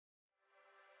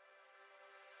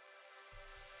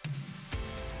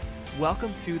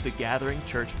Welcome to the Gathering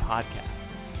Church podcast.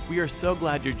 We are so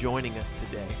glad you're joining us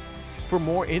today. For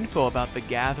more info about The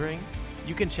Gathering,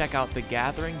 you can check out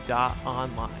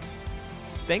thegathering.online.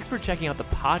 Thanks for checking out the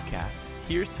podcast.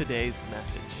 Here's today's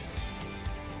message.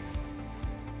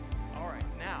 All right,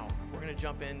 now we're going to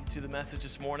jump into the message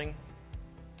this morning.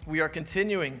 We are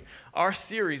continuing our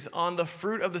series on the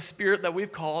fruit of the Spirit that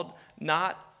we've called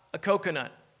Not a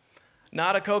Coconut.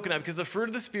 Not a coconut, because the fruit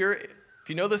of the Spirit, if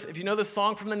you know this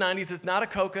song from the 90s, it's not a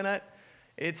coconut.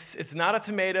 It's not a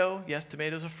tomato. Yes,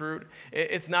 tomato's a fruit.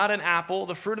 It's not an apple.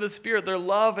 The fruit of the Spirit, their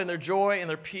love and their joy and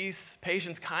their peace,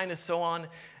 patience, kindness, so on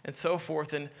and so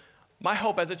forth. And my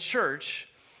hope as a church,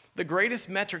 the greatest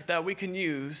metric that we can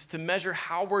use to measure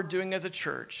how we're doing as a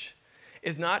church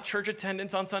is not church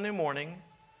attendance on Sunday morning.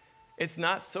 It's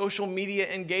not social media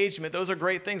engagement. Those are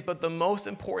great things, but the most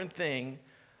important thing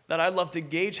that I'd love to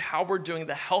gauge how we're doing,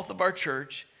 the health of our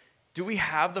church, do we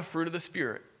have the fruit of the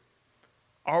Spirit?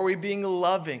 Are we being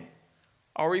loving?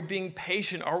 Are we being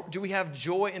patient? Do we have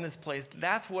joy in this place?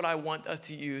 That's what I want us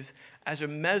to use as a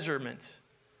measurement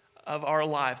of our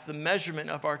lives, the measurement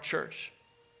of our church.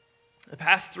 The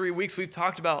past 3 weeks, we've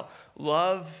talked about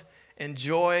love and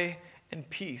joy and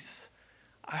peace.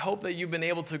 I hope that you've been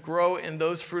able to grow in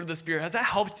those fruit of the Spirit. Has that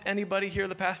helped anybody here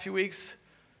the past few weeks?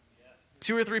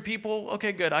 2 or 3 people?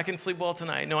 Okay, good. I can sleep well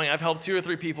tonight, knowing I've helped 2 or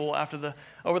 3 people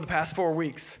over the past 4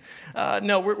 weeks.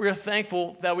 We're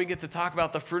thankful that we get to talk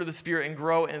about the fruit of the Spirit and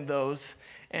grow in those.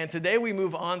 And today we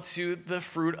move on to the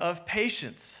fruit of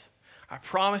patience. I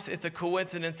promise it's a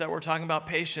coincidence that we're talking about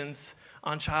patience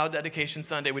on Child Dedication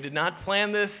Sunday. We did not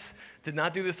plan this, did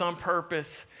not do this on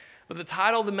purpose. But the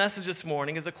title of the message this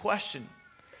morning is a question.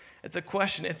 It's a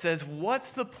question. It says,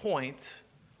 what's the point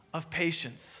of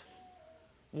patience?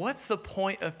 What's the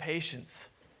point of patience?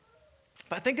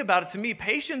 If I think about it, to me,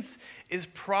 patience is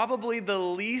probably the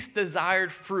least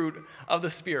desired fruit of the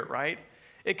Spirit, right?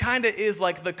 It kind of is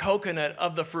like the coconut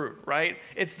of the fruit, right?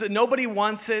 Nobody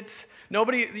wants it.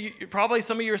 Probably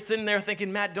some of you are sitting there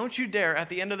thinking, Matt, don't you dare at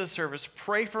the end of the service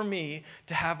pray for me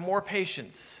to have more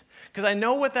patience. Because I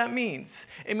know what that means.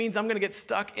 It means I'm going to get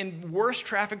stuck in worse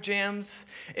traffic jams.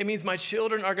 It means my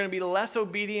children are going to be less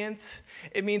obedient.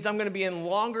 It means I'm going to be in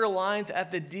longer lines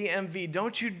at the DMV.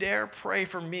 Don't you dare pray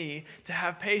for me to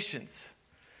have patience.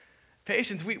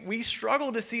 Patience, we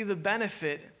struggle to see the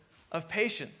benefit of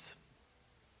patience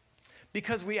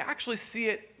because we actually see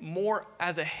it more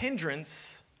as a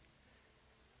hindrance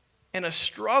and a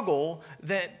struggle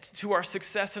to our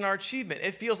success and our achievement.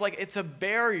 It feels like it's a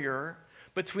barrier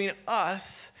between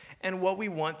us and what we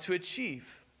want to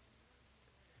achieve.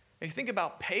 If you think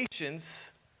about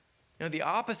patience, the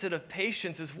opposite of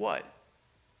patience is what?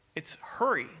 It's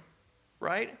hurry,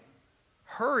 right?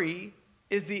 Hurry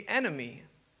is the enemy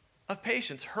of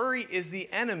patience. Hurry is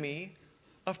the enemy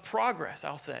of progress,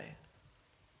 I'll say.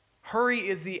 Hurry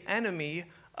is the enemy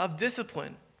of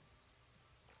discipline.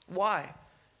 Why?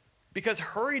 Because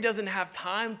hurry doesn't have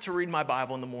time to read my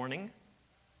Bible in the morning.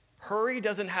 Hurry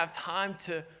doesn't have time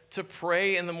to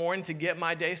pray in the morning to get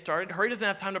my day started. Hurry doesn't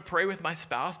have time to pray with my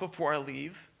spouse before I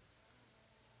leave.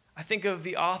 I think of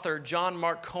the author, John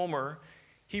Mark Comer.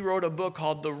 He wrote a book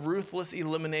called The Ruthless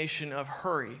Elimination of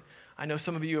Hurry. I know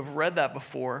some of you have read that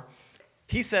before.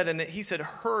 He said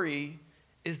hurry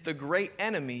is the great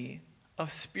enemy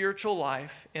of spiritual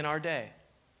life in our day.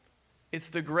 It's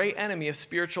the great enemy of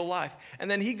spiritual life.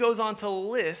 And then he goes on to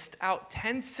list out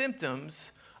 10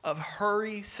 symptoms of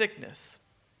hurry sickness.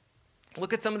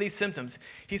 Look at some of these symptoms.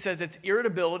 He says it's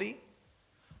irritability,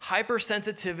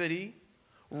 hypersensitivity,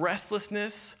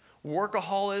 restlessness,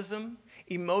 workaholism,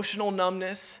 emotional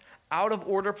numbness, out of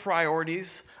order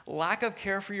priorities, lack of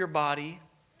care for your body,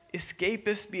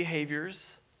 escapist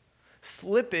behaviors,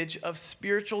 slippage of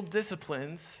spiritual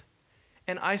disciplines,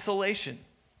 and isolation.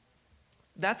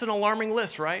 That's an alarming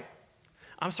list, right?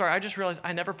 I'm sorry, I just realized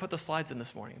I never put the slides in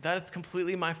this morning. That is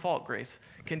completely my fault, Grace.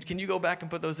 Can you go back and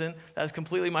put those in? That is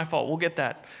completely my fault. We'll get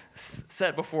that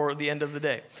set before the end of the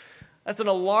day. That's an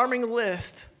alarming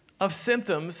list of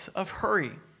symptoms of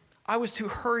hurry. I was too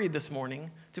hurried this morning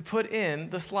to put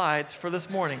in the slides for this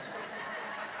morning.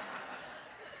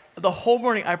 The whole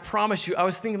morning, I promise you, I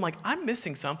was thinking I'm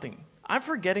missing something. I'm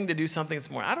forgetting to do something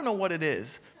this morning. I don't know what it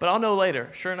is, but I'll know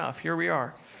later. Sure enough, here we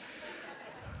are.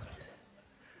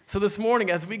 So this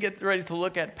morning, as we get ready to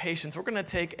look at patience, we're going to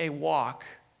take a walk,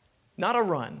 not a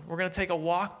run. We're going to take a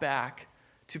walk back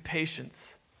to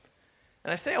patience.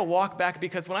 And I say a walk back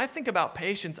because when I think about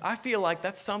patience, I feel like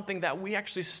that's something that we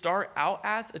actually start out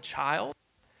as a child,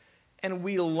 and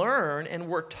we learn and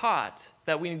we're taught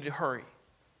that we need to hurry.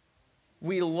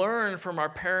 We learn from our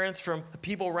parents, from the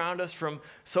people around us, from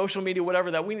social media, whatever,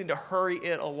 that we need to hurry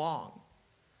it along.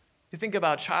 You think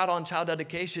about child-on-child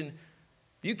dedication,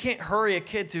 you can't hurry a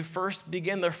kid to first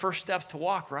begin their first steps to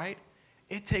walk, right?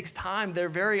 It takes time. They're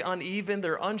very uneven.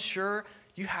 They're unsure.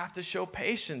 You have to show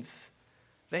patience.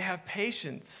 They have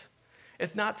patience.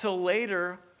 It's not till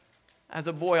later, as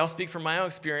a boy, I'll speak from my own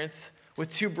experience, with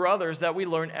two brothers that we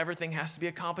learn everything has to be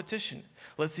a competition.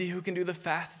 Let's see who can do the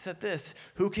fastest at this,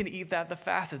 who can eat that the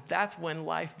fastest. That's when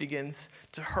life begins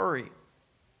to hurry.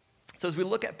 So as we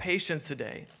look at patience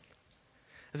today,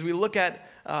 as we look at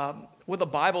what the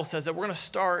Bible says, that we're going to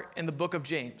start in the book of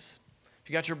James. If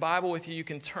you got your Bible with you, you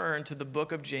can turn to the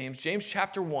book of James. James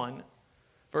chapter 1,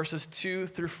 verses 2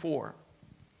 through 4.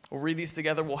 We'll read these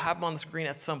together. We'll have them on the screen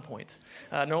at some point.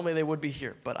 Normally they would be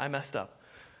here, but I messed up.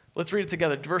 Let's read it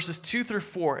together. Verses 2 through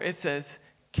 4, it says,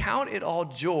 "Count it all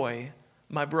joy,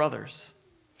 my brothers,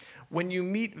 when you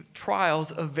meet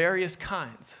trials of various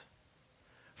kinds.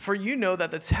 For you know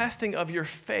that the testing of your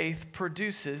faith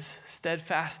produces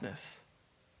steadfastness.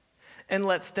 And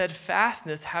let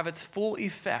steadfastness have its full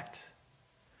effect,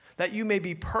 that you may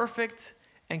be perfect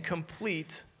and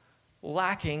complete,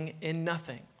 lacking in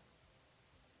nothing."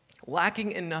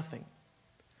 Lacking in nothing.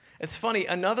 It's funny,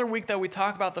 another week that we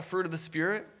talk about the fruit of the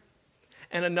Spirit,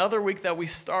 and another week that we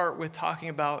start with talking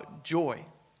about joy.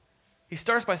 He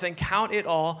starts by saying, count it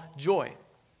all joy.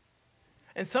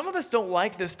 And some of us don't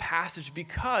like this passage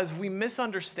because we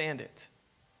misunderstand it.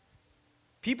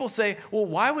 People say, well,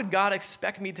 why would God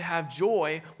expect me to have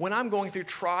joy when I'm going through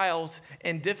trials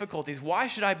and difficulties? Why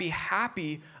should I be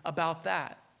happy about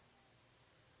that?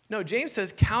 No, James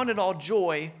says, count it all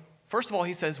joy. First of all,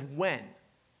 he says, when.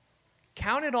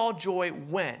 Count it all joy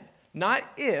when. Not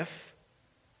if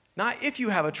you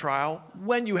have a trial,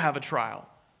 when you have a trial.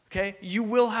 Okay? You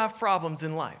will have problems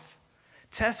in life.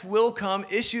 Tests will come,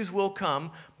 issues will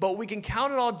come, but we can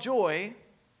count it all joy,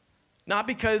 not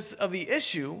because of the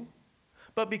issue,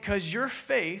 but because your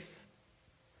faith,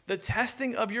 the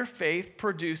testing of your faith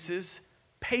produces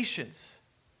patience.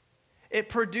 It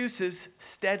produces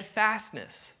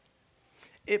steadfastness.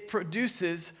 It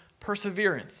produces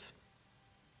perseverance.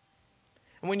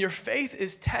 And when your faith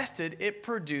is tested, it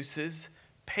produces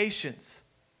patience.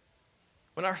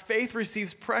 When our faith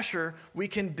receives pressure, we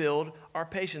can build our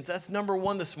patience. That's number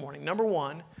one this morning. Number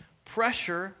one,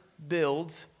 pressure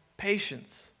builds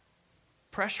patience.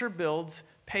 Pressure builds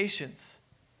patience.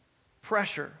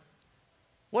 Pressure.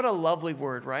 What a lovely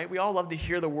word, right? We all love to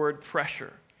hear the word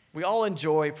pressure. We all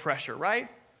enjoy pressure, right?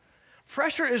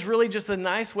 Pressure is really just a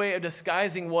nice way of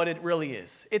disguising what it really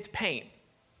is. It's pain.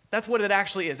 That's what it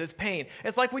actually is. It's pain.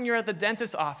 It's like when you're at the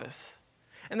dentist's office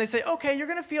and they say, okay, you're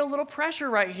going to feel a little pressure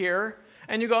right here.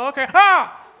 And you go, okay,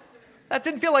 that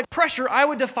didn't feel like pressure. I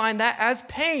would define that as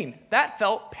pain. That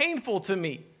felt painful to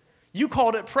me. You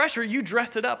called it pressure. You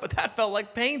dressed it up, but that felt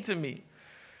like pain to me.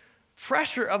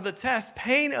 Pressure of the test,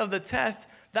 pain of the test,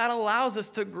 that allows us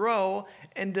to grow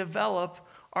and develop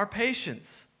our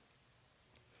patience.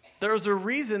 There's a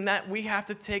reason that we have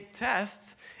to take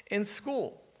tests in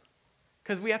school,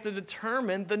 because we have to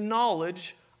determine the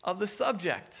knowledge of the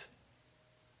subject.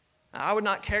 Now, I would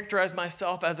not characterize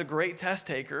myself as a great test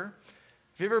taker.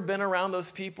 Have you ever been around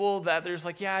those people that there's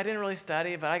like, yeah, I didn't really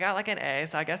study, but I got like an A,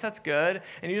 so I guess that's good.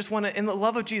 And you just want to, in the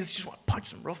love of Jesus, you just want to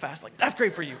punch them real fast. Like, that's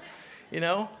great for you, you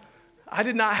know? I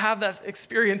did not have that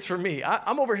experience for me.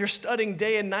 I'm over here studying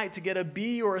day and night to get a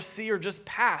B or a C or just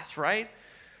pass, right?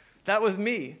 That was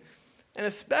me. And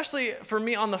especially for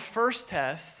me on the first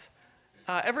test,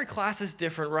 every class is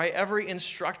different, right? Every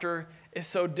instructor is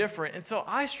so different. And so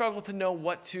I struggle to know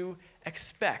what to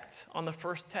expect on the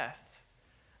first test.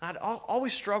 I'd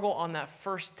always struggle on that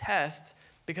first test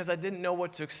because I didn't know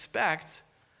what to expect.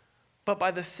 But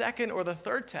by the second or the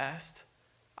third test,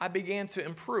 I began to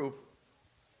improve.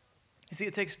 You see,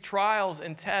 it takes trials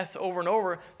and tests over and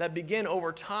over that begin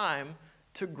over time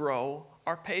to grow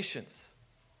our patience.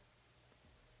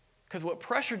 Because what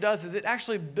pressure does is it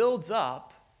actually builds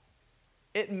up,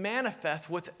 it manifests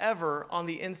what's ever on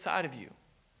the inside of you.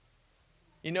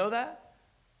 You know that?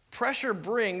 Pressure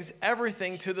brings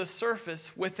everything to the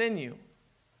surface within you.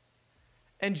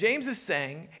 And James is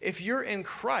saying, if you're in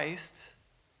Christ,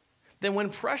 then when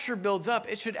pressure builds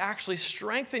up, it should actually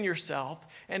strengthen yourself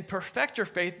and perfect your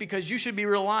faith, because you should be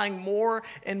relying more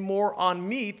and more on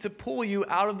me to pull you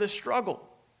out of this struggle.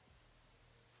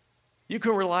 You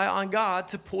can rely on God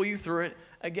to pull you through it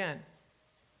again.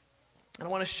 And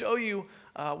I want to show you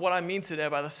what I mean today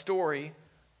by the story.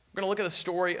 We're going to look at the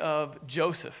story of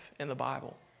Joseph in the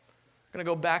Bible. We're going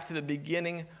to go back to the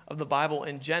beginning of the Bible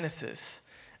in Genesis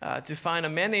to find a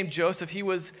man named Joseph. He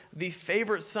was the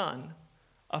favorite son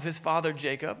of his father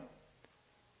Jacob.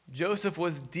 Joseph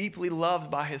was deeply loved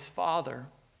by his father.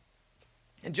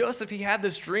 And Joseph, he had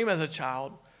this dream as a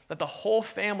child that the whole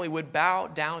family would bow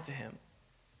down to him.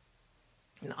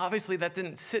 And obviously that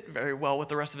didn't sit very well with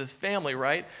the rest of his family,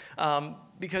 right?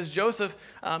 Because Joseph,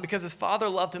 because his father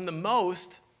loved him the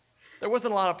most, there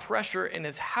wasn't a lot of pressure in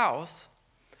his house,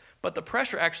 but the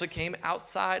pressure actually came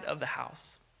outside of the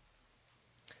house.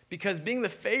 Because being the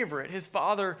favorite, his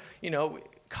father,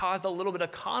 caused a little bit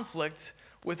of conflict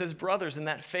with his brothers in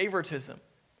that favoritism.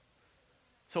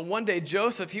 So one day,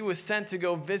 Joseph, he was sent to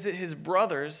go visit his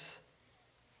brothers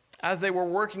as they were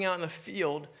working out in the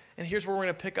field. And here's where we're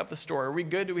going to pick up the story. Are we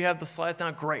good? Do we have the slides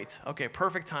down? Great. Okay,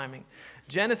 perfect timing.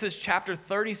 Genesis chapter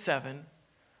 37.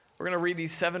 We're going to read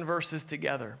these 7 verses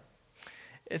together.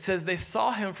 It says, "They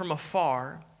saw him from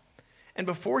afar, and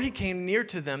before he came near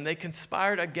to them, they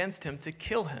conspired against him to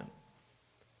kill him.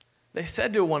 They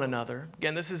said to one another,"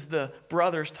 again, this is the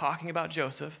brothers talking about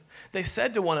Joseph. "They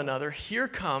said to one another, 'Here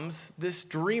comes this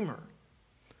dreamer.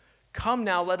 Come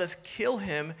now, let us kill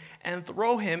him and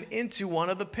throw him into one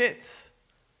of the pits.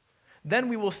 Then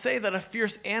we will say that a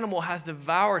fierce animal has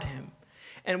devoured him,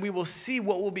 and we will see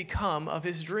what will become of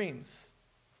his dreams.'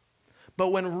 But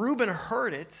when Reuben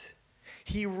heard it,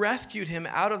 he rescued him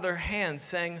out of their hands,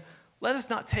 saying, 'Let us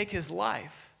not take his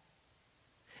life.'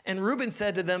 And Reuben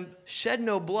said to them, 'Shed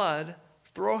no blood,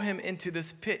 throw him into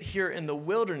this pit here in the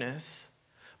wilderness,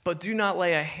 but do not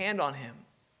lay a hand on him,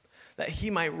 that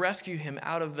he might rescue him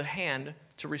out of the hand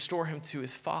to restore him to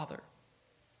his father.'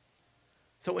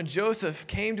 So when Joseph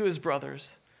came to his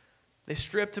brothers, they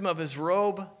stripped him of his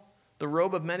robe, the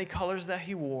robe of many colors that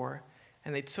he wore,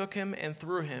 and they took him and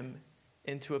threw him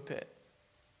into a pit."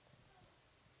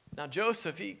 Now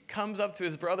Joseph, he comes up to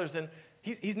his brothers, and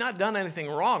he's not done anything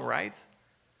wrong, right?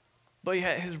 But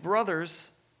yet his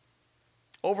brothers,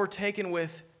 overtaken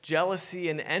with jealousy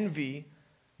and envy,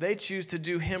 they choose to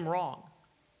do him wrong.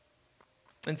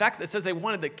 In fact, it says they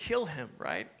wanted to kill him,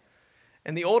 right?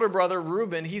 And the older brother,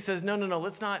 Reuben, he says, no,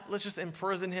 let's just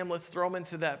imprison him. Let's throw him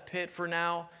into that pit for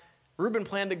now. Reuben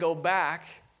planned to go back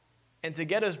and to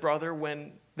get his brother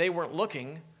when they weren't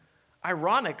looking.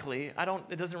 Ironically,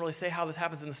 it doesn't really say how this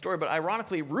happens in the story, but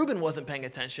ironically, Reuben wasn't paying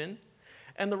attention,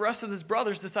 and the rest of his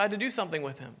brothers decide to do something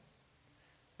with him.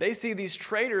 They see these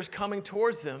traitors coming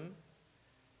towards them,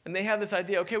 and they have this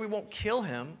idea, okay, we won't kill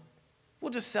him.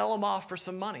 We'll just sell him off for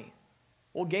some money.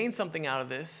 We'll gain something out of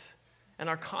this, and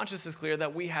our conscience is clear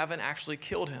that we haven't actually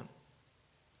killed him.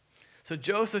 So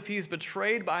Joseph, he's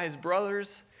betrayed by his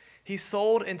brothers. He's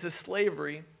sold into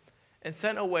slavery and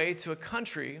sent away to a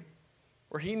country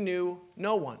where he knew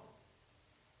no one.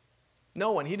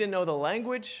 No one. He didn't know the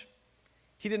language.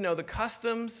 He didn't know the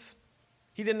customs.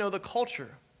 He didn't know the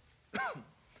culture.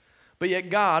 But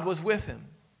yet God was with him.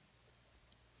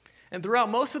 And throughout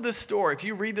most of this story, if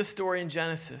you read the story in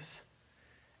Genesis,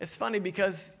 it's funny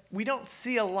because we don't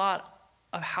see a lot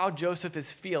of how Joseph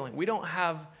is feeling. We don't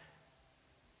have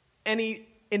any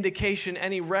indication,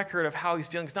 any record of how he's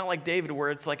feeling. It's not like David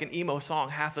where it's like an emo song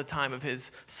half the time of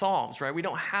his Psalms, right? We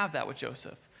don't have that with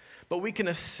Joseph. But we can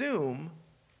assume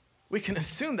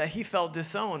that he felt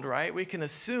disowned, right? We can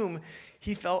assume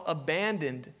he felt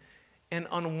abandoned and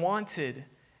unwanted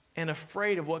and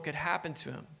afraid of what could happen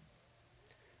to him.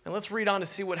 And let's read on to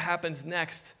see what happens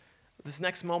next, this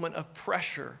next moment of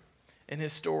pressure in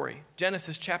his story.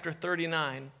 Genesis chapter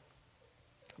 39,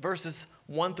 verses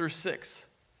 1 through 6.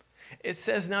 It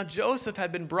says, "Now Joseph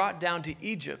had been brought down to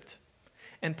Egypt,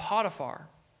 and Potiphar,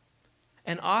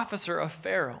 an officer of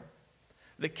Pharaoh,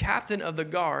 the captain of the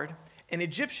guard, an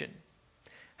Egyptian,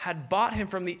 had bought him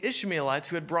from the Ishmaelites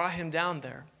who had brought him down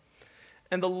there.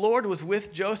 And the Lord was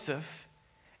with Joseph,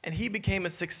 and he became a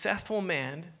successful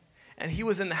man, and he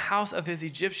was in the house of his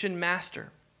Egyptian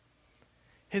master.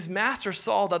 His master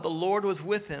saw that the Lord was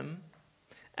with him,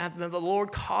 and that the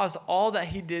Lord caused all that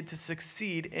he did to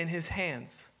succeed in his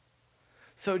hands.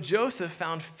 So Joseph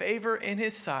found favor in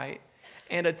his sight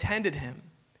and attended him,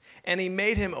 and he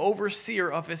made him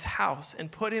overseer of his house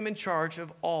and put him in charge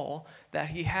of all that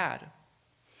he had.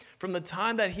 From the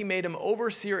time that he made him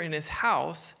overseer in his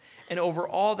house and over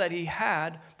all that he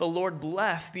had, the Lord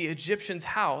blessed the Egyptian's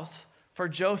house for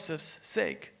Joseph's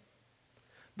sake.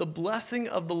 The blessing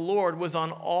of the Lord was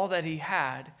on all that he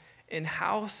had in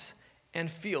house and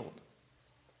field.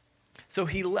 So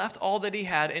he left all that he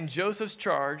had in Joseph's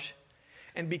charge,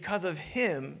 and because of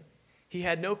him, he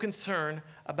had no concern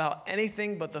about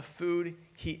anything but the food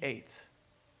he ate."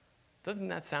 Doesn't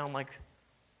that sound like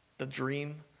the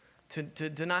dream?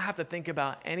 to not have to think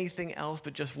about anything else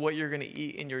but just what you're going to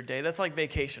eat in your day. That's like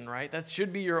vacation, right? That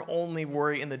should be your only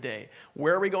worry in the day.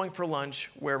 Where are we going for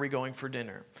lunch? Where are we going for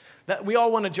dinner? That we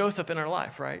all want a Joseph in our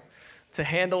life, right? To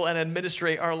handle and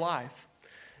administrate our life.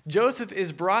 Joseph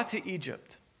is brought to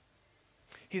Egypt.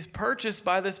 He's purchased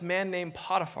by this man named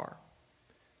Potiphar,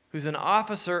 who's an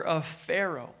officer of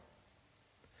Pharaoh.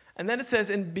 And then it says,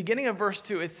 in the beginning of verse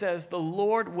 2, it says, the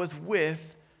Lord was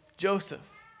with Joseph.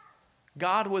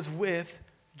 God was with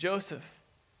Joseph.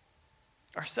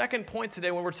 Our second point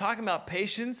today, when we're talking about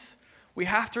patience, we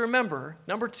have to remember,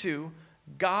 number 2,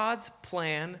 God's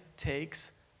plan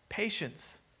takes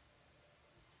patience.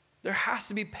 There has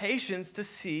to be patience to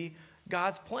see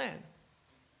God's plan.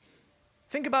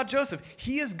 Think about Joseph.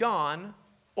 He has gone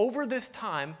over this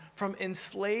time from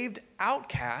enslaved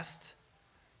outcast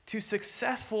to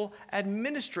successful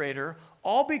administrator,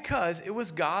 all because it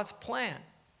was God's plan.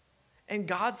 And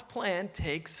God's plan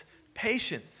takes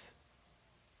patience.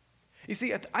 You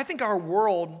see, I think our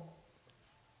world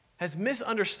has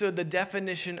misunderstood the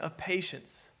definition of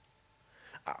patience.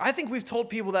 I think we've told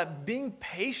people that being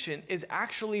patient is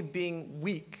actually being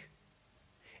weak.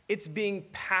 It's being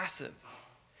passive.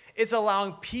 It's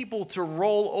allowing people to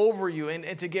roll over you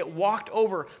and to get walked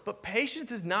over. But patience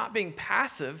is not being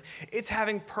passive. It's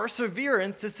having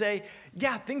perseverance to say,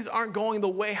 yeah, things aren't going the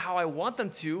way how I want them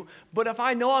to, but if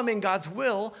I know I'm in God's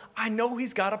will, I know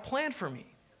He's got a plan for me.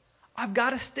 I've got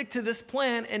to stick to this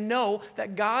plan and know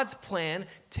that God's plan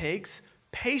takes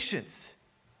patience.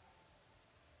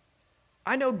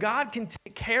 I know God can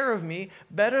take care of me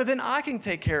better than I can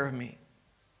take care of me.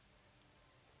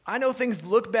 I know things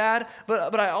look bad,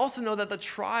 but I also know that the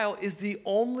trial is the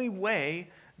only way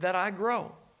that I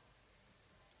grow.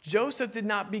 Joseph did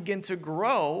not begin to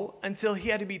grow until he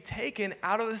had to be taken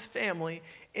out of his family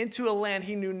into a land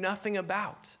he knew nothing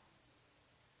about.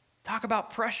 Talk about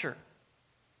pressure.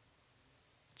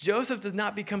 Joseph does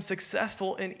not become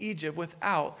successful in Egypt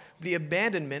without the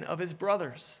abandonment of his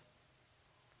brothers.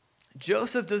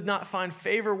 Joseph does not find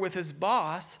favor with his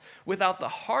boss without the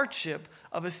hardship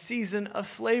of a season of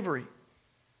slavery.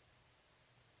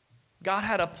 God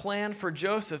had a plan for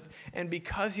Joseph, and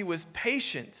because he was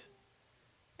patient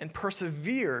and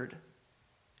persevered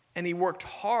and he worked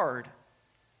hard,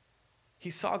 he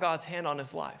saw God's hand on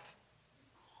his life.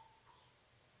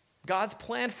 God's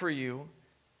plan for you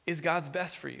is God's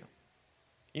best for you.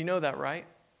 You know that, right?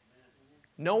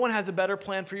 No one has a better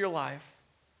plan for your life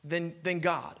than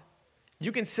God.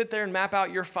 You can sit there and map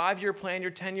out your 5-year plan, your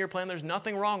 10-year plan. There's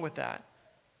nothing wrong with that.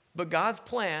 But God's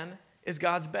plan is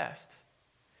God's best.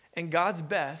 And God's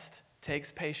best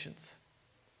takes patience.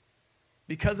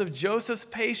 Because of Joseph's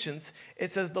patience,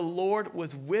 it says the Lord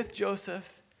was with Joseph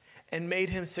and made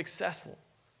him successful.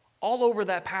 All over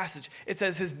that passage, it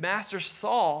says his master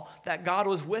saw that God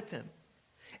was with him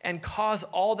and caused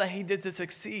all that he did to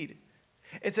succeed.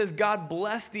 It says God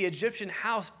blessed the Egyptian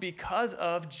house because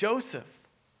of Joseph.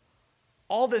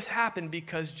 All this happened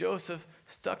because Joseph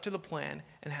stuck to the plan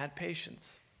and had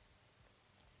patience.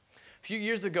 A few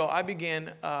years ago, I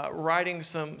began writing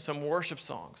some worship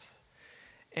songs.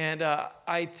 And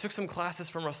I took some classes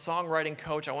from a songwriting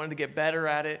coach. I wanted to get better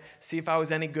at it, see if I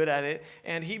was any good at it.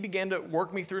 And he began to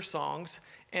work me through songs.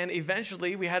 And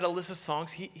eventually, we had a list of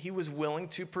songs. He was willing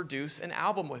to produce an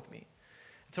album with me.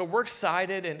 So we're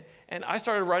excited. And I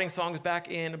started writing songs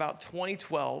back in about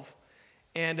 2012.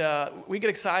 And we get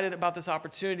excited about this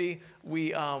opportunity.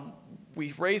 We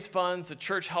raise funds. The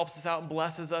church helps us out and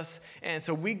blesses us. And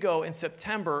so we go in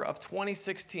September of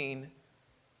 2016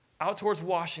 out towards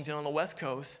Washington on the West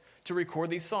Coast to record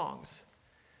these songs.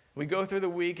 We go through the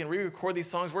week and we record these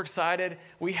songs. We're excited.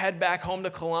 We head back home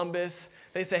to Columbus.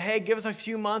 They say, hey, give us a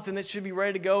few months and it should be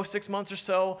ready to go, 6 months or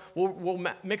so. We'll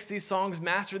mix these songs,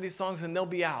 master these songs, and they'll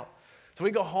be out. So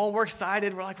we go home, we're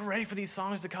excited, we're ready for these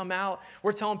songs to come out.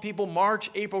 We're telling people March,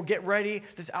 April, get ready,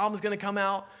 this album's gonna come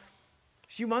out.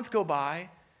 A few months go by,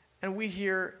 and we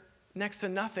hear next to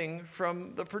nothing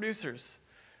from the producers.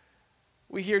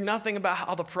 We hear nothing about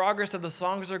how the progress of the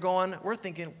songs are going. We're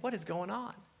thinking, what is going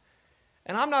on?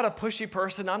 And I'm not a pushy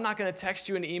person. I'm not gonna text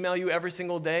you and email you every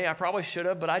single day. I probably should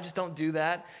have, but I just don't do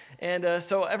that. And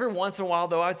so every once in a while,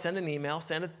 though, I'd send an email,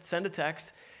 send a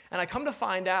text, and I come to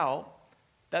find out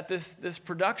that this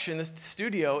production, this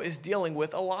studio, is dealing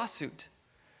with a lawsuit.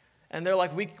 And they're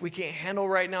like, we can't handle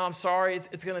right now. I'm sorry.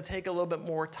 It's going to take a little bit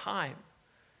more time.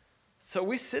 So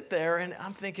we sit there, and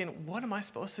I'm thinking, what am I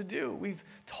supposed to do? We've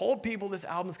told people this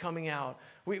album's coming out.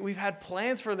 We've had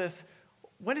plans for this.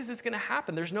 When is this going to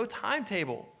happen? There's no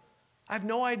timetable. I have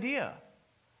no idea.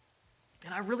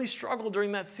 And I really struggled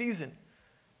during that season.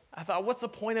 I thought, what's the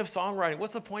point of songwriting?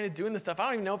 What's the point of doing this stuff? I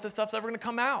don't even know if this stuff's ever going to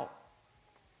come out.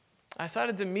 I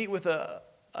decided to meet with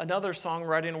another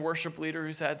songwriting and worship leader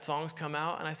who's had songs come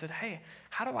out, and I said, hey,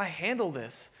 how do I handle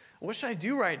this? What should I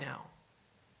do right now?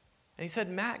 And he said,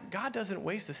 Matt, God doesn't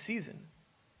waste a season.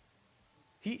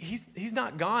 He's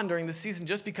not gone during the season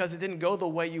just because it didn't go the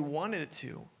way you wanted it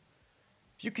to.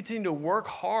 If you continue to work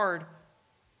hard,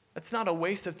 that's not a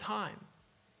waste of time.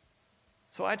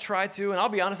 So I tried to, and I'll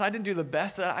be honest, I didn't do the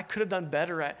best. I could have done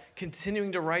better at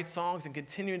continuing to write songs and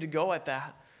continuing to go at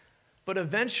that. But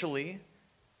eventually,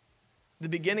 the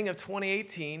beginning of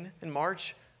 2018, in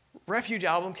March, Refuge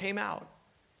album came out.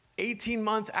 18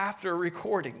 months after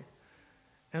recording.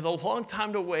 It was a long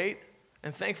time to wait,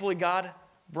 and thankfully God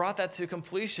brought that to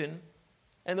completion.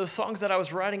 And those songs that I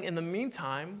was writing in the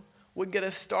meantime would get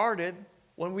us started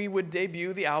when we would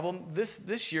debut the album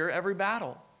this year, Every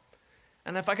Battle.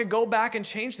 And if I could go back and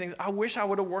change things, I wish I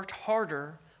would have worked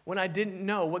harder when I didn't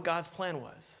know what God's plan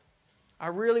was. I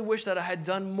really wish that I had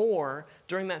done more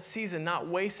during that season, not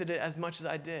wasted it as much as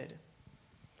I did.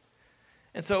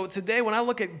 And so today, when I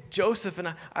look at Joseph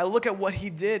and I look at what he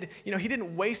did, he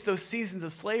didn't waste those seasons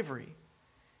of slavery.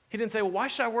 He didn't say, well, why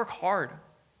should I work hard?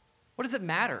 What does it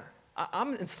matter?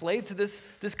 I'm enslaved to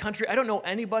this country. I don't know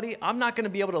anybody. I'm not going to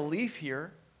be able to leave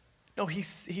here. No,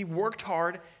 he worked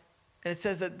hard, and it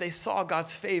says that they saw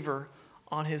God's favor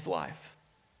on his life.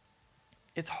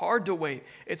 It's hard to wait.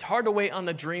 It's hard to wait on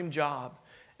the dream job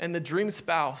and the dream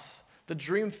spouse, the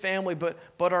dream family, but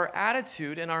our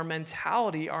attitude and our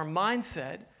mentality, our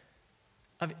mindset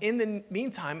of in the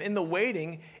meantime, in the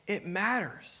waiting, it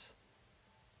matters.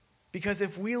 Because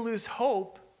if we lose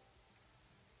hope,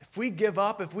 if we give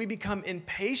up, if we become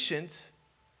impatient,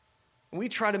 and we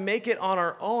try to make it on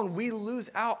our own, we lose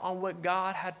out on what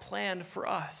God had planned for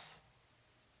us.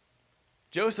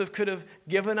 Joseph could have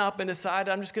given up and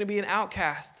decided, I'm just going to be an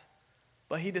outcast.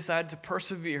 But he decided to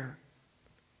persevere.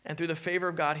 And through the favor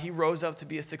of God, he rose up to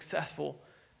be a successful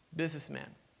businessman.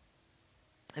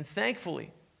 And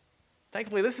thankfully,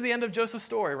 this is the end of Joseph's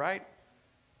story, right?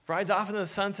 Rides off into the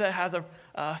sunset, has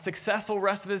a successful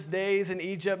rest of his days in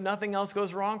Egypt. Nothing else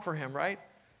goes wrong for him, right?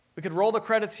 We could roll the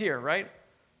credits here, right?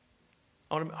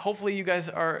 Hopefully you guys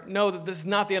know that this is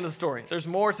not the end of the story. There's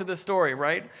more to this story,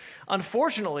 right?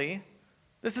 Unfortunately,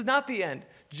 this is not the end.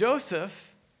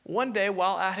 Joseph, one day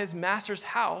while at his master's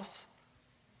house,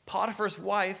 Potiphar's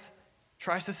wife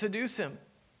tries to seduce him.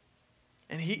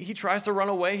 And he tries to run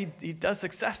away. He does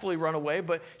successfully run away,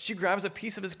 but she grabs a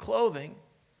piece of his clothing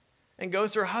and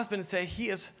goes to her husband and says, he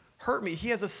has hurt me. He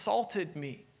has assaulted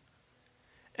me.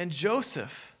 And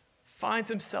Joseph finds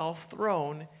himself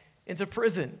thrown into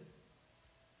prison.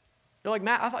 You're like,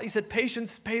 Matt, I thought you said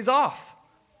patience pays off.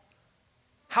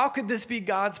 How could this be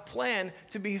God's plan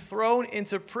to be thrown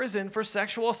into prison for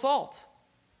sexual assault?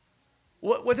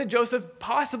 What did Joseph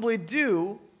possibly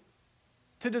do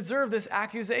to deserve this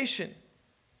accusation?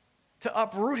 To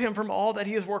uproot him from all that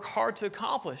he has worked hard to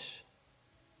accomplish?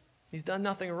 He's done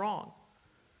nothing wrong.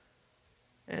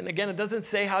 And again, it doesn't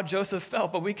say how Joseph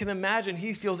felt, but we can imagine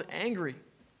he feels angry,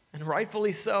 and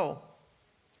rightfully so.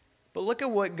 But look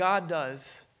at what God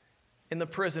does in the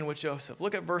prison with Joseph.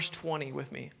 Look at verse 20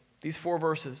 with me. These 4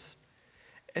 verses.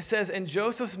 It says, and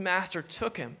Joseph's master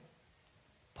took him,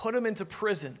 put him into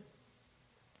prison,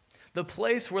 the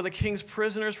place where the king's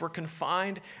prisoners were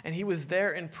confined, and he was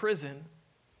there in prison.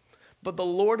 But the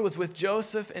Lord was with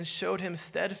Joseph and showed him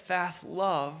steadfast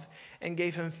love and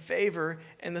gave him favor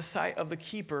in the sight of the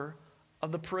keeper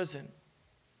of the prison.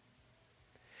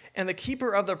 And the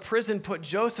keeper of the prison put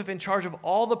Joseph in charge of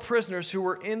all the prisoners who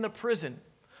were in the prison.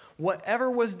 Whatever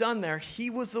was done there, he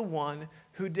was the one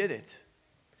who did it.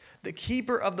 The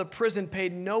keeper of the prison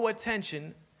paid no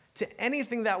attention to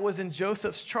anything that was in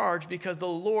Joseph's charge because the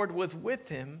Lord was with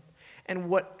him, and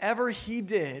whatever he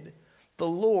did, the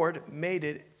Lord made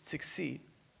it succeed.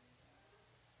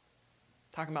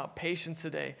 Talking about patience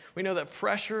today. We know that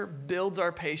pressure builds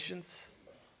our patience.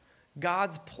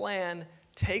 God's plan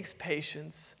takes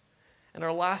patience. And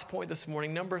our last point this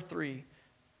morning, number 3,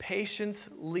 patience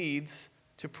leads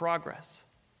to progress.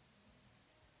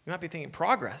 You might be thinking,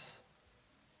 progress?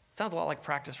 Sounds a lot like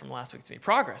practice from last week to me.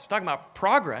 Progress. We're talking about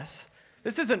progress.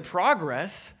 This isn't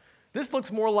progress. This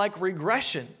looks more like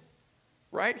regression,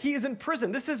 right? He is in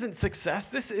prison. This isn't success.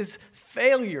 This is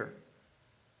failure.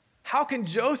 How can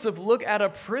Joseph look at a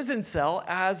prison cell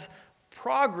as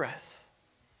progress?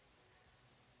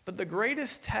 But the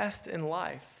greatest test in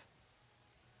life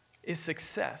is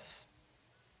success.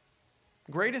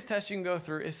 The greatest test you can go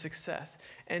through is success.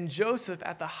 And Joseph,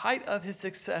 at the height of his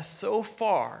success so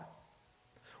far,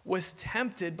 was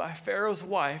tempted by Pharaoh's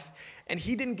wife, and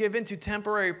he didn't give in to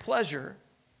temporary pleasure,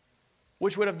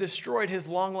 which would have destroyed his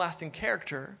long-lasting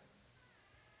character.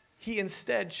 he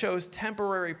instead chose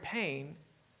temporary pain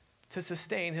to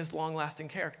sustain his long-lasting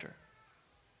character.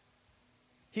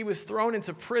 He was thrown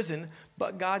into prison,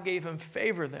 but God gave him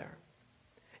favor there.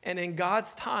 And in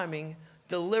God's timing,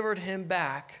 delivered him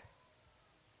back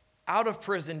out of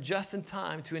prison just in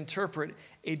time to interpret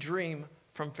a dream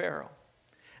from Pharaoh.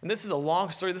 And this is a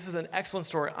long story. This is an excellent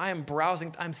story. I'm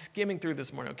skimming through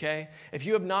this morning, okay? If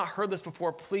you have not heard this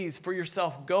before, please, for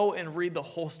yourself, go and read the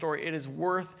whole story. It is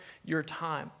worth your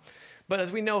time. But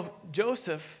as we know,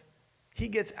 Joseph, he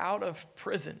gets out of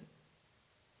prison.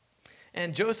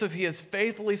 And Joseph, he has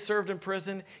faithfully served in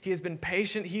prison. He has been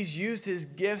patient. He's used his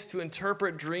gifts to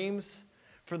interpret dreams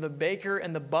for the baker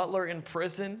and the butler in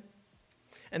prison.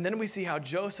 And then we see how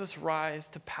Joseph's rise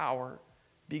to power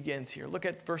begins here. Look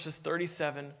at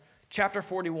chapter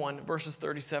 41, verses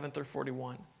 37 through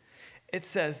 41. It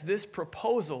says, this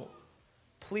proposal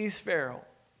pleased Pharaoh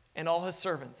and all his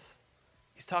servants.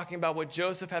 He's talking about what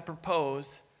Joseph had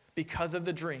proposed because of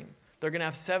the dream. They're going to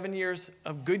have 7 years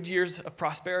of good years of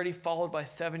prosperity followed by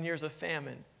 7 years of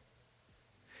famine.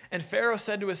 And Pharaoh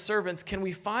said to his servants, can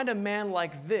we find a man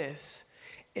like this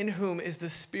in whom is the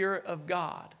Spirit of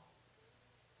God?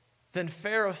 Then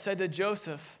Pharaoh said to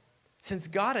Joseph, since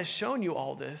God has shown you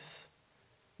all this,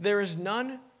 there is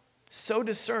none so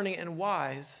discerning and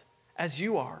wise as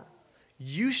you are.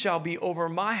 You shall be over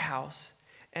my house,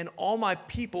 and all my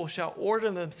people shall order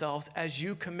themselves as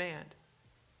you command.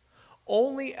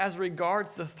 Only as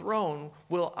regards the throne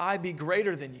will I be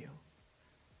greater than you.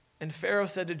 And Pharaoh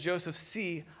said to Joseph,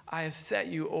 see, I have set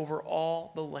you over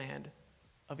all the land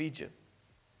of Egypt.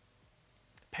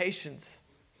 Patience.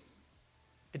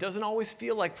 It doesn't always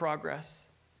feel like progress.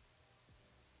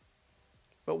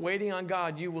 But waiting on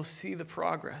God, you will see the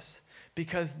progress.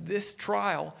 Because this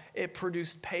trial, it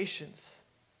produced patience.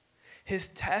 His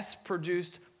test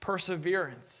produced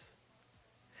perseverance.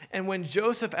 And when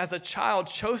Joseph, as a child,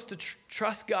 chose to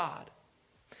trust God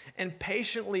and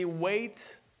patiently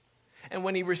wait, and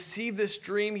when he received this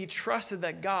dream, he trusted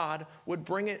that God would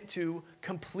bring it to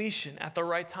completion at the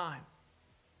right time.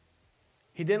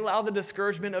 He didn't allow the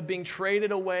discouragement of being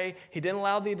traded away. He didn't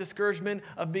allow the discouragement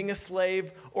of being a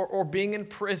slave or being in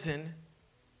prison.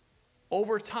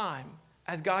 Over time,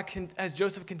 as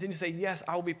Joseph continued to say, yes,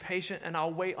 I will be patient and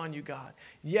I'll wait on you, God.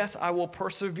 Yes, I will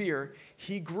persevere.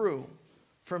 He grew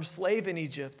from slave in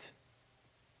Egypt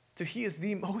to he is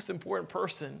the most important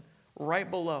person right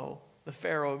below the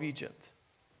Pharaoh of Egypt.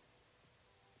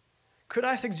 Could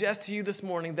I suggest to you this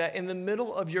morning that in the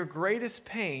middle of your greatest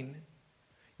pain,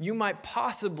 you might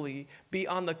possibly be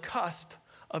on the cusp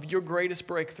of your greatest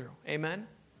breakthrough. Amen?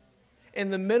 In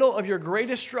the middle of your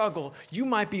greatest struggle, you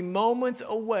might be moments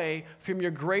away from your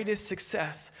greatest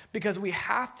success because we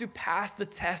have to pass the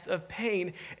test of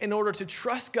pain in order to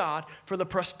trust God for the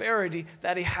prosperity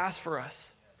that he has for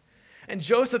us. And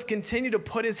Joseph continued to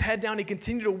put his head down. He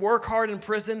continued to work hard in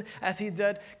prison as he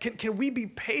did. Can we be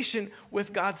patient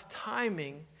with God's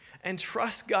timing and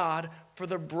trust God for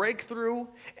the breakthrough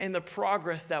and the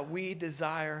progress that we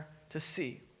desire to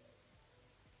see?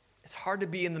 It's hard to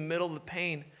be in the middle of the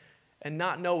pain and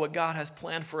not know what God has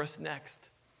planned for us next.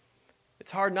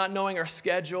 It's hard not knowing our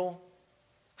schedule,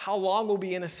 how long we'll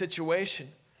be in a situation.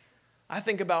 I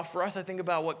think about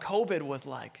what COVID was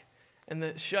like and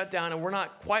the shutdown, and we're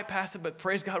not quite past it, but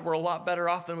praise God, we're a lot better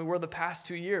off than we were the past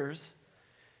 2 years.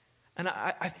 And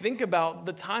I think about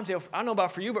the timetable. I don't know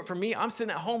about for you, but for me, I'm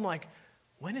sitting at home like,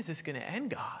 when is this going to end,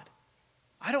 God?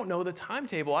 I don't know the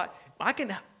timetable. I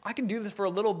can do this for a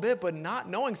little bit, but not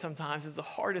knowing sometimes is the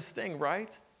hardest thing,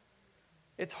 right?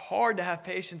 It's hard to have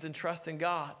patience and trust in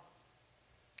God.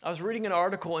 I was reading an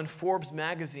article in Forbes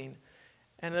magazine,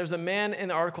 and there's a man in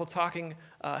the article talking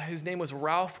whose name was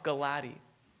Ralph Galati.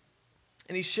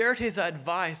 And he shared his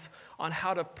advice on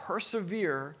how to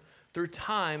persevere through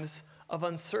times of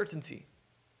uncertainty.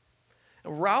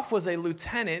 And Ralph was a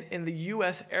lieutenant in the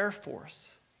U.S. Air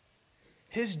Force.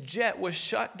 His jet was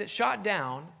shot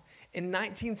down in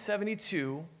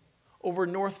 1972 over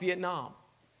North Vietnam.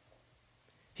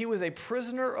 He was a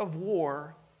prisoner of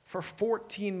war for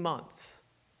 14 months.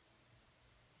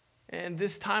 And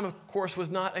this time, of course, was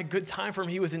not a good time for him.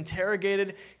 He was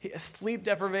interrogated, sleep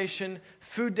deprivation,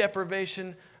 food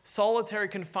deprivation, solitary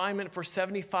confinement for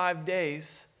 75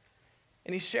 days.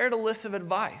 And he shared a list of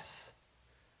advice.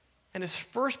 And his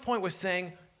first point was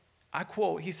saying, I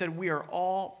quote, he said, we are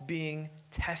all being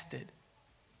tested.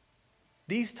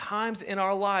 These times in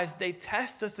our lives, they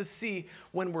test us to see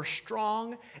when we're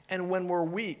strong and when we're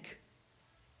weak.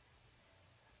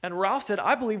 And Ralph said,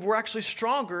 I believe we're actually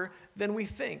stronger than we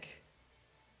think.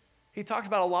 He talked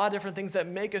about a lot of different things that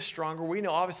make us stronger. We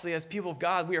know, obviously, as people of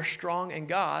God, we are strong in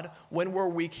God. When we're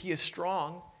weak, he is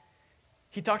strong.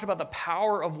 He talked about the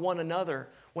power of one another.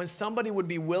 When somebody would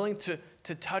be willing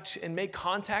to touch and make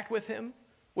contact with him,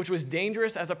 which was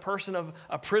dangerous as a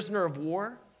prisoner of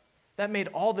war, that made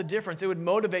all the difference. It would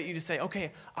motivate you to say,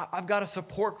 okay, I've got a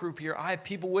support group here. I have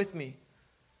people with me.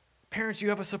 Parents, you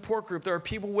have a support group. There are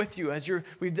people with you as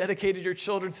we've dedicated your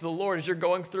children to the Lord as you're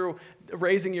going through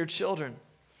raising your children.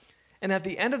 And at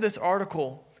the end of this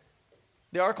article,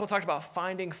 the article talked about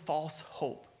finding false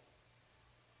hope.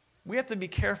 We have to be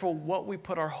careful what we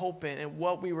put our hope in and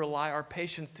what we rely our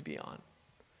patience to be on.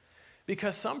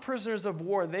 Because some prisoners of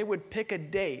war, they would pick a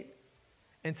date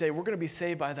and say, we're going to be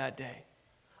saved by that day.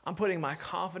 I'm putting my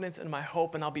confidence and my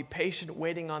hope, and I'll be patient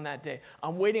waiting on that day.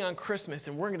 I'm waiting on Christmas,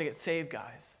 and we're going to get saved,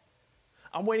 guys.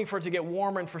 I'm waiting for it to get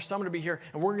warmer and for summer to be here,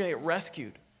 and we're going to get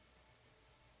rescued.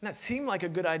 And that seemed like a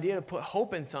good idea to put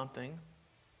hope in something,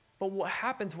 but what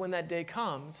happens when that day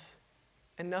comes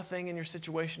and nothing in your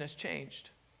situation has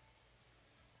changed?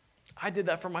 I did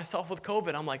that for myself with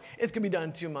COVID. I'm like, it's going to be done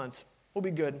in 2 months. We'll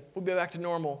be good. We'll be back to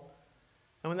normal.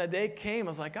 And when that day came, I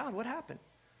was like, God, what happened?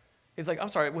 He's like, I'm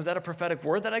sorry, was that a prophetic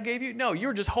word that I gave you? No, you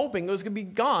were just hoping it was going to be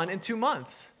gone in 2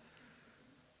 months.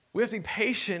 We have to be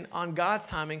patient on God's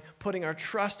timing, putting our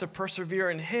trust to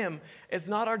persevere in Him. It's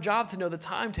not our job to know the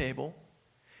timetable.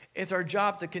 It's our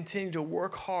job to continue to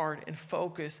work hard and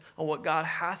focus on what God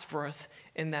has for us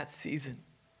in that season.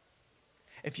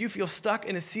 If you feel stuck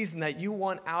in a season that you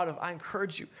want out of, I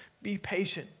encourage you, be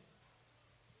patient.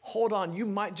 Hold on, you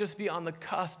might just be on the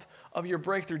cusp of your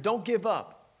breakthrough. Don't give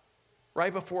up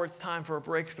right before it's time for a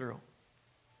breakthrough.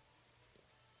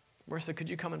 Marissa, could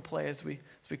you come and play as we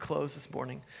close this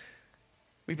morning?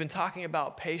 We've been talking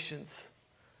about patience,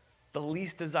 the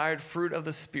least desired fruit of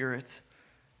the Spirit.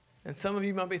 And some of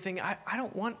you might be thinking, I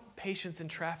don't want patience in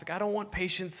traffic. I don't want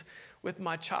patience with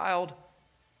my child.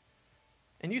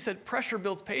 And you said pressure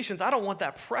builds patience. I don't want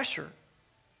that pressure.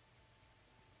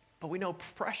 But we know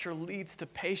pressure leads to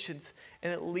patience,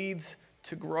 and it leads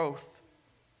to growth.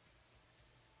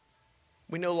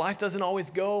 We know life doesn't always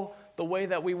go the way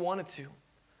that we want it to.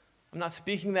 I'm not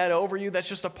speaking that over you. That's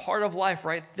just a part of life,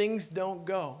 right? Things don't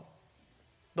go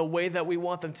the way that we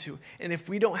want them to. And if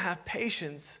we don't have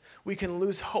patience, we can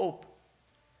lose hope,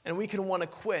 and we can want to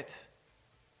quit.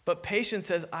 But patience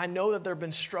says, I know that there have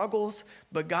been struggles,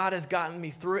 but God has gotten me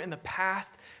through it in the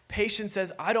past. Patience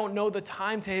says, I don't know the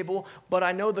timetable, but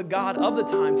I know the God of the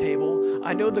timetable.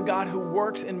 I know the God who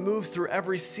works and moves through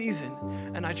every season,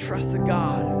 and I trust the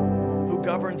God who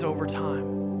governs over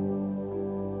time.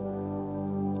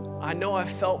 I know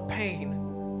I've felt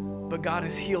pain, but God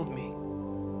has healed me.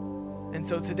 And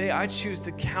so today I choose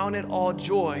to count it all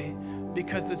joy,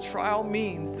 because the trial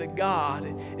means that God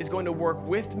is going to work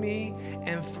with me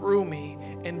and through me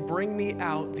and bring me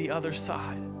out the other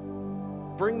side.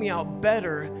 Bring me out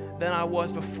better than I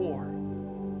was before.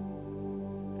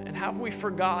 And have we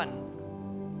forgotten?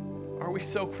 Are we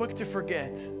so quick to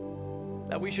forget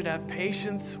that we should have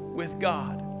patience with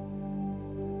God?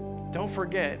 Don't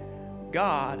forget,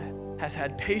 God has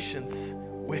had patience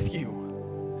with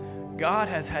you. God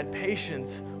has had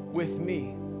patience with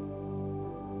me.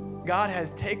 God has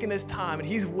taken His time, and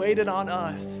He's waited on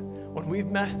us when we've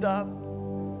messed up,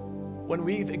 when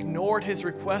we've ignored His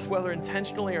request, whether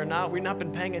intentionally or not. We've not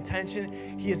been paying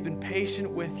attention. He has been patient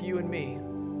with you and me.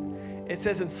 It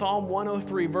says in Psalm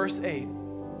 103, verse 8,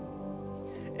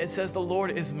 it says, the Lord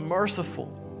is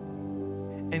merciful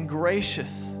and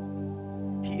gracious.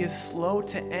 He is slow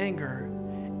to anger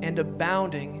and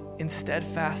abounding in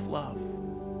steadfast love.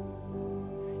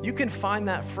 You can find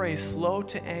that phrase, slow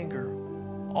to anger,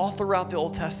 all throughout the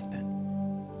Old Testament.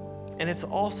 And it's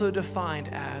also defined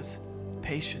as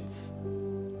patience.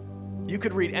 You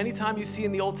could read anytime you see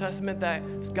in the Old Testament that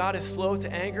God is slow to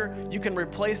anger, you can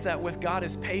replace that with God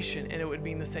is patient, and it would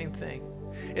mean the same thing.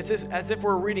 It's as if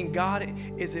we're reading God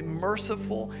is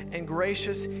merciful and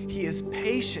gracious. He is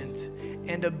patient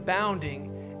and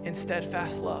abounding in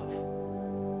steadfast love.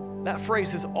 That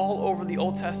phrase is all over the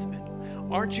Old Testament.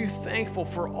 Aren't you thankful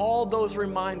for all those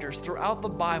reminders throughout the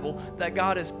Bible that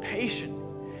God is patient?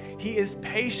 He is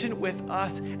patient with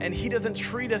us, and He doesn't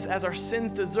treat us as our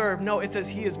sins deserve. No, it says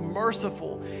He is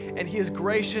merciful, and He is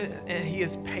gracious, and He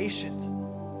is patient.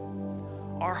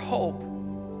 Our hope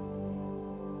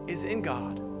is in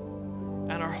God,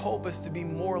 and our hope is to be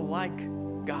more like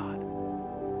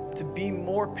God, to be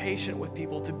more patient with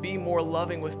people, to be more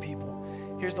loving with people.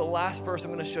 Here's the last verse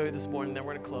I'm going to show you this morning, then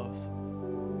we're going to close.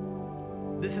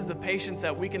 This is the patience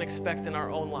that we can expect in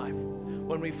our own life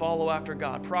when we follow after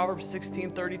God. Proverbs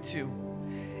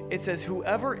 16:32. It says,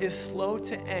 whoever is slow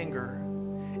to anger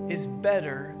is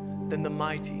better than the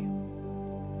mighty,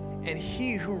 and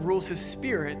he who rules his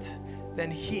spirit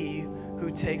than he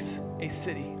who takes a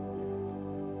city.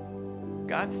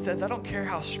 God says, I don't care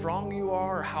how strong you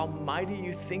are or how mighty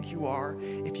you think you are,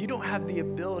 if you don't have the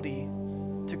ability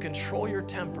to control your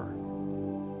temper,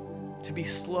 to be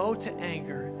slow to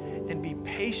anger, and be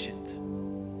patient,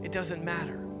 it doesn't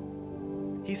matter.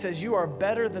 He says you are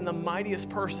better than the mightiest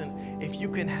person if you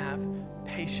can have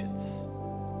patience.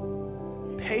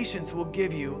 Patience will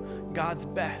give you God's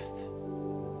best.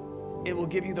 It will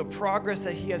give you the progress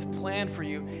that he has planned for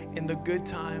you in the good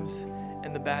times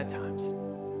and the bad times.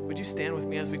 Would you stand with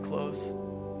me as we close?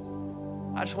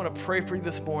 I just want to pray for you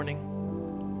this morning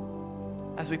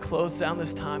as we close down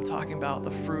this time talking about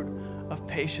the fruit of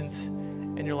patience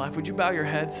in your life. Would you bow your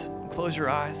heads and close your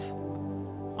eyes?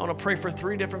 I want to pray for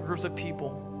 3 different groups of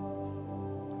people.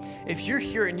 If you're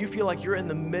here and you feel like you're in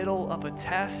the middle of a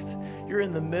test, you're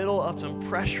in the middle of some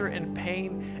pressure and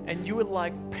pain, and you would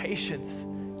like patience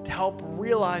to help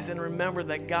realize and remember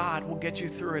that God will get you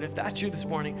through it. If that's you this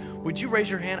morning, would you raise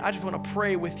your hand? I just want to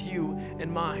pray with you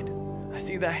in mind. I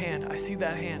see that hand. I see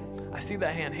that hand. I see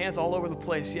that hand. Hands all over the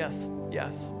place. Yes,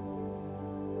 yes.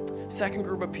 Second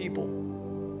group of people.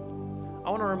 I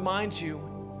want to remind you,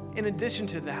 in addition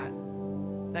to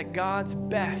that God's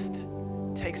best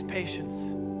takes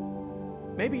patience.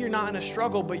 Maybe you're not in a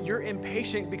struggle, but you're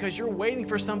impatient because you're waiting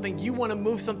for something. You want to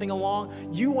move something along.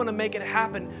 You want to make it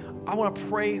happen. I want to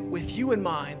pray with you in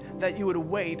mind that you would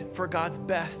wait for God's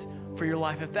best for your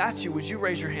life. If that's you, would you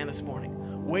raise your hand this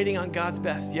morning? Waiting on God's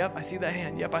best. Yep, I see that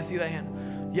hand. Yep, I see that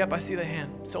hand. Yep, I see the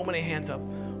hand. So many hands up.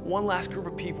 One last group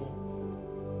of people.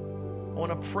 I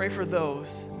want to pray for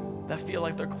those that feel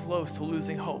like they're close to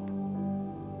losing hope.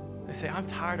 They say, I'm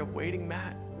tired of waiting,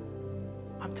 Matt.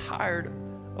 I'm tired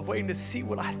of waiting to see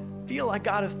what I feel like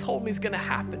God has told me is going to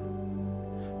happen.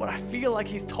 What I feel like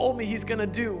he's told me he's going to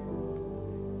do.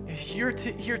 If you're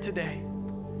here today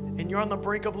and you're on the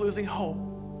brink of losing hope,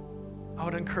 I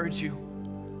would encourage you,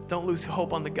 don't lose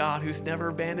hope on the God who's never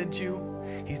abandoned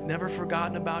you. He's never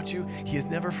forgotten about you. He has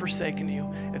never forsaken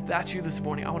you. If that's you this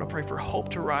morning, I want to pray for hope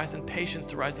to rise and patience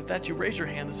to rise. If that's you, raise your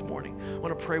hand this morning. I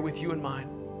want to pray with you in mind.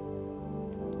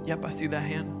 Yep, I see that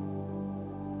hand.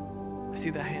 I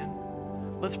see that hand.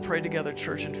 Let's pray together,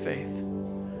 church in faith.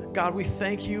 God, we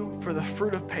thank you for the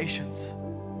fruit of patience.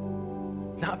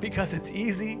 Not because it's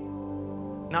easy,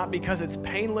 not because it's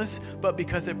painless, but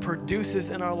because it produces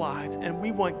in our lives. And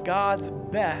we want God's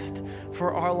best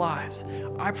for our lives.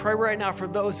 I pray right now for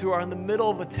those who are in the middle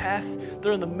of a test,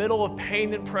 they're in the middle of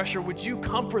pain and pressure. Would you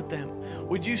comfort them?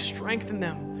 Would you strengthen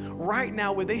them? Right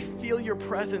now, would they feel your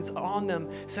presence on them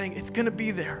saying, it's going to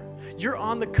be there. You're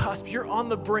on the cusp. You're on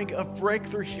the brink of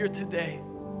breakthrough here today.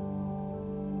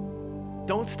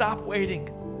 Don't stop waiting.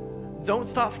 Don't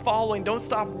stop following. Don't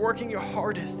stop working your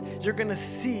hardest. You're going to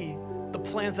see the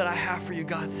plans that I have for you,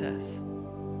 God says.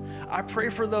 I pray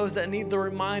for those that need the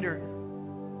reminder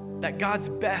that God's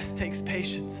best takes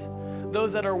patience.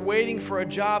 Those that are waiting for a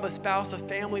job, a spouse, a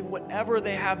family, whatever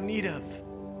they have need of.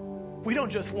 We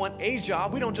don't just want a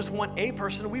job. We don't just want a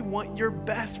person. We want your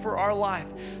best for our life.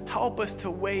 Help us to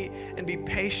wait and be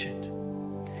patient.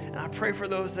 And I pray for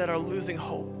those that are losing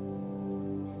hope.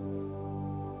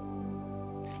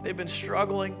 They've been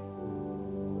struggling.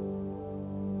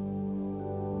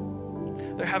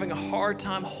 They're having a hard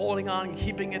time holding on and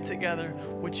keeping it together.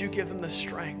 Would you give them the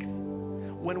strength?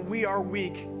 When we are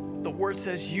weak, the word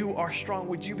says you are strong.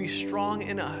 Would you be strong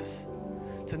in us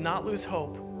to not lose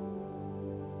hope,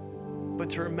 but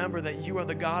to remember that you are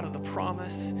the God of the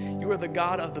promise. You are the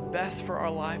God of the best for our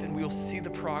life, and we will see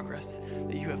the progress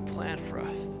that you have planned for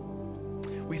us.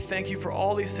 We thank you for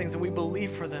all these things, and we believe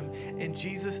for them. In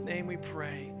Jesus' name we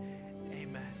pray.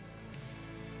 Amen.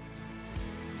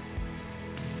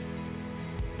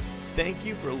 Thank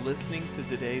you for listening to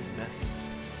today's message.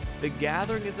 The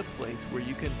Gathering is a place where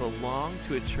you can belong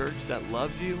to a church that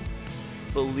loves you,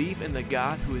 believe in the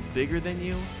God who is bigger than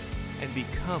you, and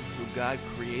become who God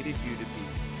created you to be.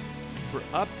 For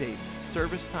updates,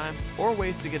 service times, or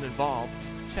ways to get involved,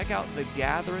 check out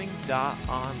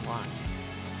thegathering.online.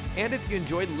 And if you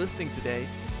enjoyed listening today,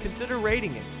 consider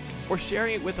rating it or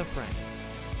sharing it with a friend.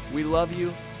 We love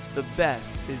you. The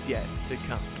best is yet to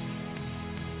come.